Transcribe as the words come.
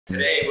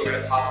Today we're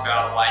going to talk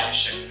about why you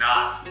should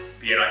not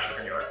be an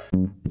entrepreneur.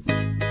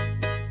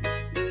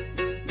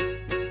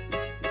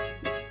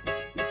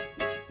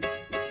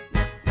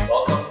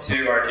 Welcome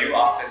to our new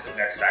office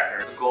of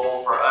NXTFactor. The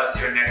goal for us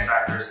here at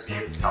NXTFactor is to be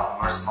able to help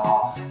more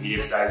small,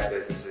 medium-sized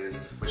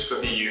businesses, which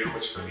could be you,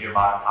 which could be your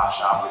mom and pop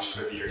shop, which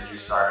could be your new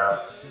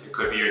startup, it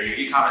could be your new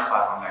e-commerce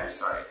platform that you're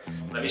starting.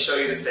 Let me show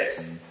you the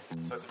space.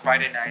 So it's a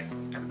Friday night,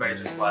 everybody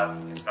just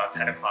left. It's about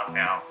 10 o'clock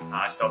now.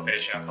 Still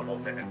finishing a couple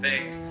of different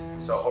things.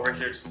 So over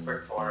here, just a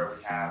quick tour,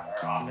 we have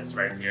our office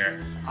right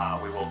here.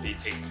 We will be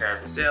taking care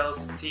of the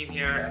sales team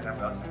here, and then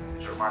we also have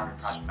digital marketing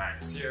project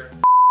managers here.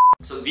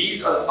 So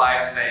these are the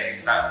 5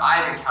 things that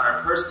I've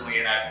encountered personally,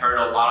 and I've heard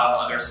a lot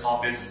of other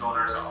small business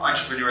owners or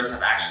entrepreneurs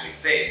have actually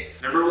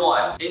faced. Number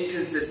 1,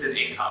 inconsistent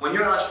income. When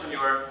you're an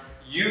entrepreneur,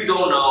 you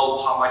don't know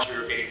how much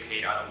you're getting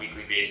paid on a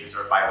weekly basis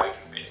or bi-weekly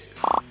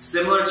basis.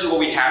 Similar to what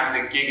we have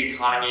in the gig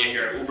economy, if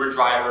you're an Uber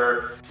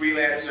driver,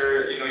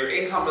 freelancer, your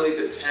income really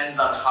depends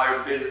on how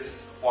your business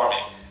is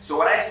performing. So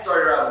when I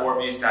started at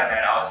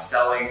MoreViews.net, I was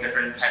selling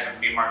different type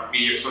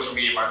of social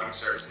media marketing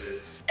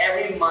services.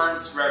 Every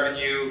month's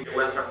revenue, it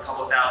went from a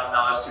couple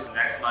 $1,000s to the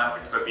next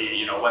month, it could be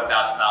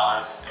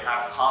 $1,000. You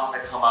have costs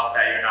that come up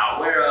that you're not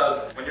aware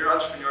of. When you're an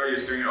entrepreneur, you're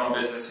doing your own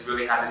business, you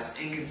really have this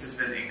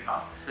inconsistent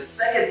income. The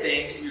second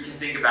thing you can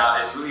think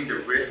about is really the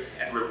risk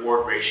and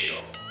reward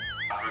ratio.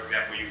 For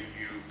example, you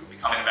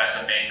become an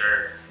investment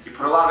banker, you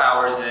put a lot of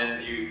hours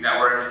in, you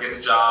network, you get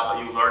the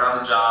job, you learn on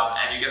the job,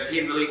 and you get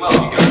paid really well,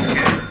 you get paid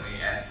handsomely,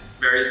 and it's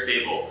very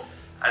stable.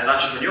 As an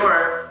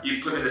entrepreneur,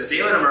 you put in the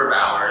same number of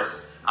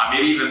hours,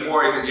 maybe even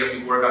more because you have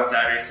to work on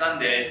Saturday,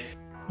 Sunday.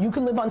 You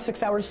can live on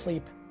 6 hours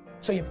sleep.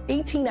 So you have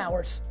 18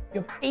 hours.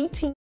 You have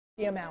 18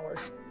 damn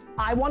hours.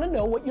 I want to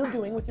know what you're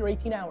doing with your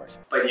 18 hours.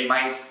 But you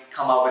might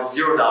come up with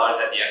 $0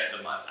 at the end of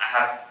the month. I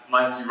have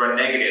months you run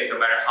negative no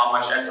matter how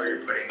much effort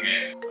you're putting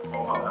in. A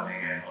phone call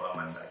coming in. Hold on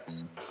 1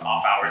 second. It's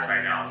off hours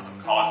right now.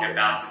 Some calls get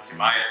bounced into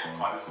my phone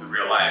call. This is the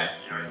real life.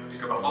 You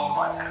pick up a phone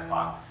call at 10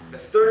 o'clock. The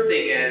third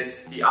thing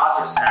is the odds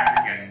are stacked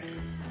against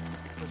you.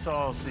 This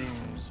all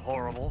seems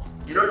horrible.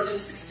 In order to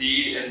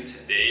succeed in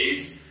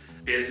today's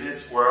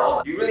business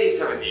world, you really need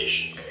to have a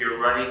niche. If you're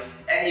running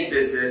any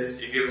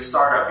business, if you have a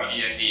startup, you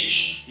need a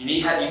niche. You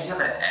need to have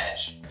an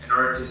edge. In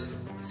order to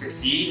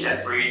succeed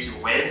and for you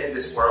to win in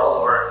this world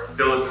or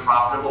build a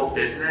profitable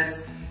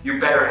business, you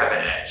better have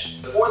an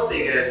edge. The fourth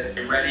thing is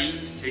you're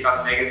ready to take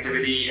on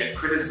negativity and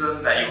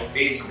criticism that you'll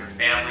face from your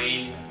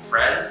family and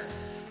friends,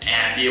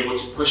 and be able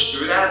to push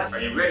through that. Are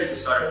you ready to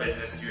start a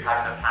business? Do you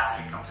have enough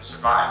passive income to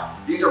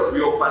survive? These are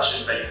real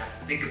questions that you have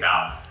to think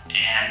about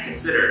and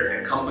consider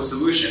and come up with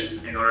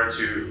solutions in order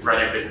to run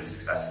your business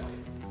successfully.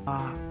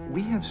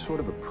 We have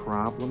sort of a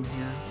problem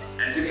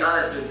here. And to be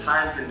honest, at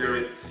times, I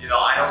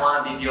don't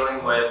want to be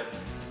dealing with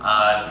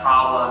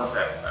problems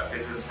that a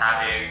business is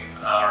having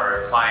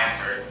or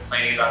clients are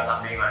complaining about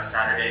something on a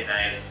Saturday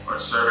night or a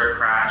server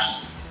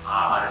crashed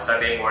on a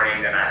Sunday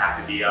morning, then I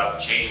have to be up,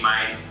 change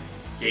my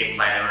game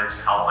plan in order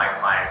to help my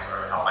clients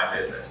or help my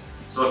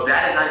business. So if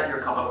that is not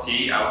your cup of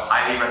tea, I would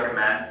highly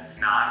recommend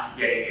not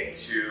getting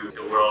into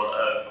the world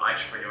of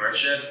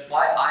entrepreneurship.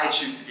 Why I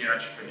choose to be an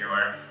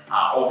entrepreneur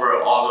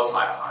over all those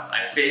 5 cons.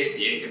 I faced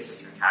the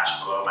inconsistent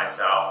cash flow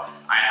myself.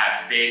 I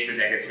have faced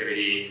the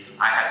negativity.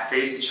 I have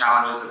faced the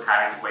challenges of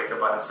having to wake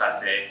up on a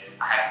Sunday.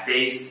 I have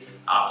faced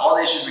all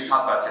the issues we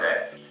talked about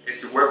today. Is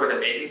to work with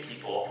amazing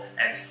people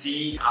and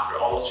see, after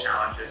all those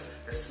challenges,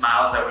 the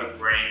smiles that we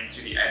bring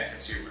to the end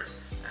consumers.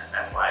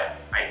 That's why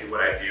I do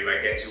what I do.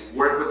 I get to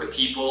work with the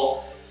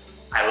people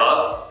I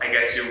love. I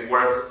get to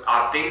work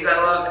on things I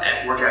love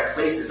and work at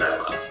places I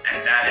love.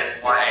 And that is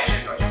why I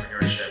choose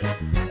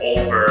entrepreneurship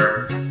over